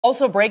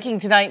Also breaking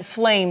tonight,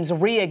 flames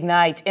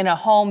reignite in a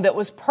home that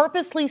was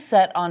purposely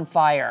set on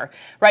fire.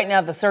 Right now,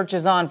 the search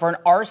is on for an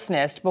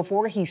arsonist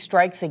before he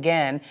strikes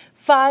again.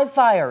 5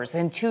 fires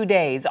in 2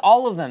 days,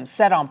 all of them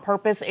set on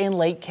purpose in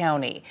Lake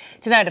County.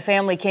 Tonight, a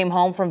family came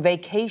home from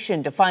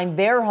vacation to find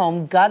their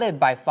home gutted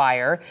by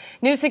fire.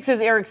 News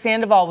 6's Eric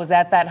Sandoval was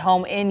at that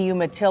home in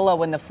Umatilla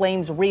when the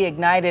flames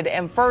reignited.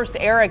 And first,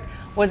 Eric,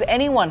 was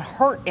anyone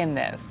hurt in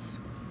this?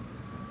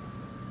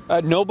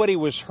 Nobody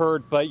was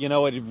hurt, but,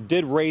 it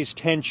did raise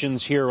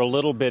tensions here a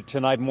little bit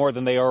tonight, more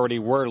than they already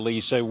were,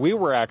 Lisa. We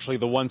were actually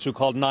the ones who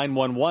called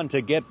 911 to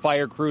get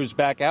fire crews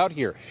back out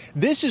here.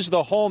 This is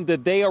the home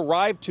that they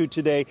arrived to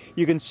today.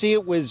 You can see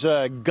it was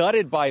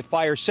gutted by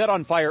fire, set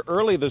on fire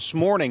early this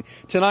morning.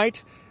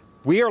 Tonight,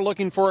 we are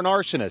looking for an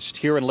arsonist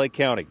here in Lake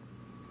County.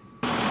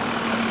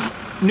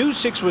 News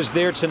 6 was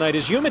there tonight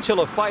as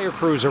Umatilla fire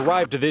crews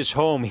arrived to this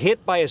home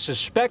hit by a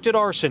suspected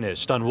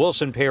arsonist on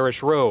Wilson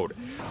Parish Road.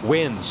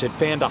 Winds had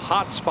fanned a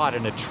hot spot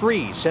in a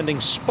tree, sending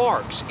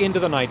sparks into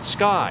the night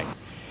sky.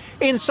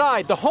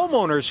 Inside, the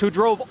homeowners who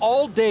drove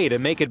all day to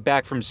make it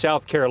back from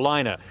South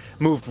Carolina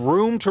moved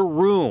room to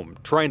room,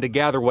 trying to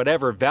gather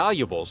whatever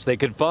valuables they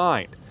could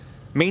find.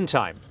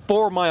 Meantime,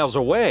 4 miles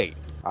away,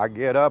 I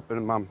get up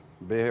and my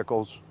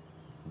vehicle's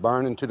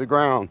burning to the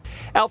ground.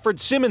 Alfred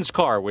Simmons'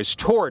 car was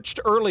torched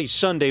early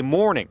Sunday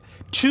morning.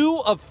 2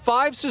 of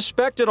 5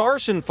 suspected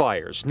arson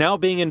fires now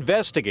being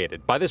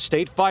investigated by the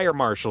state fire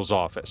marshal's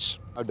office.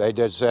 They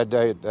just said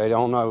they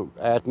don't know,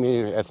 asked me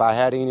if I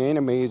had any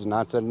enemies, and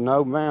I said,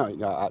 no, man,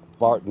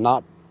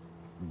 not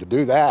to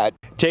do that.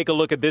 Take a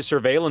look at this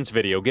surveillance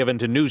video given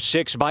to News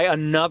 6 by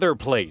another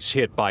place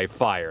hit by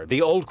fire,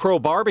 the Old Crow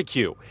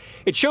Barbecue.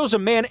 It shows a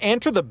man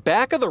enter the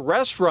back of the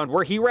restaurant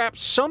where he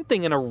wraps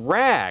something in a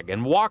rag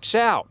and walks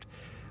out.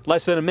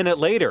 Less than a minute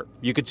later,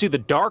 you could see the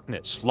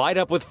darkness light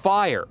up with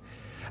fire.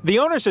 The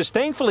owner says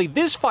thankfully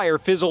this fire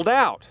fizzled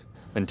out.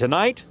 And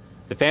tonight,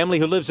 the family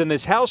who lives in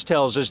this house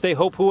tells us they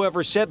hope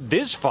whoever set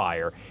this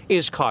fire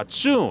is caught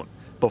soon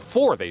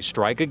before they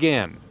strike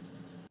again.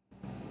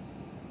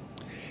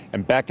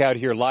 And back out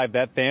here live,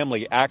 that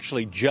family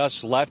actually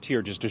just left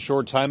here just a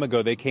short time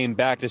ago. They came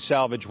back to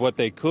salvage what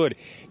they could.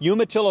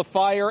 Umatilla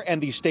Fire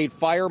and the State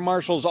Fire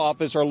Marshal's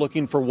Office are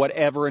looking for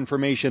whatever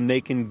information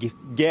they can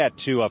get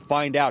to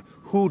find out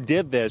who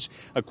did this.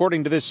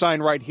 According to this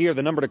sign right here,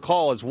 the number to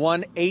call is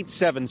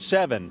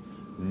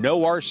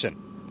 1-877-NO-ARSON.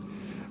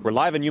 We're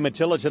live in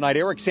Umatilla tonight.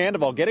 Eric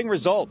Sandoval getting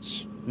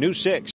results. News 6.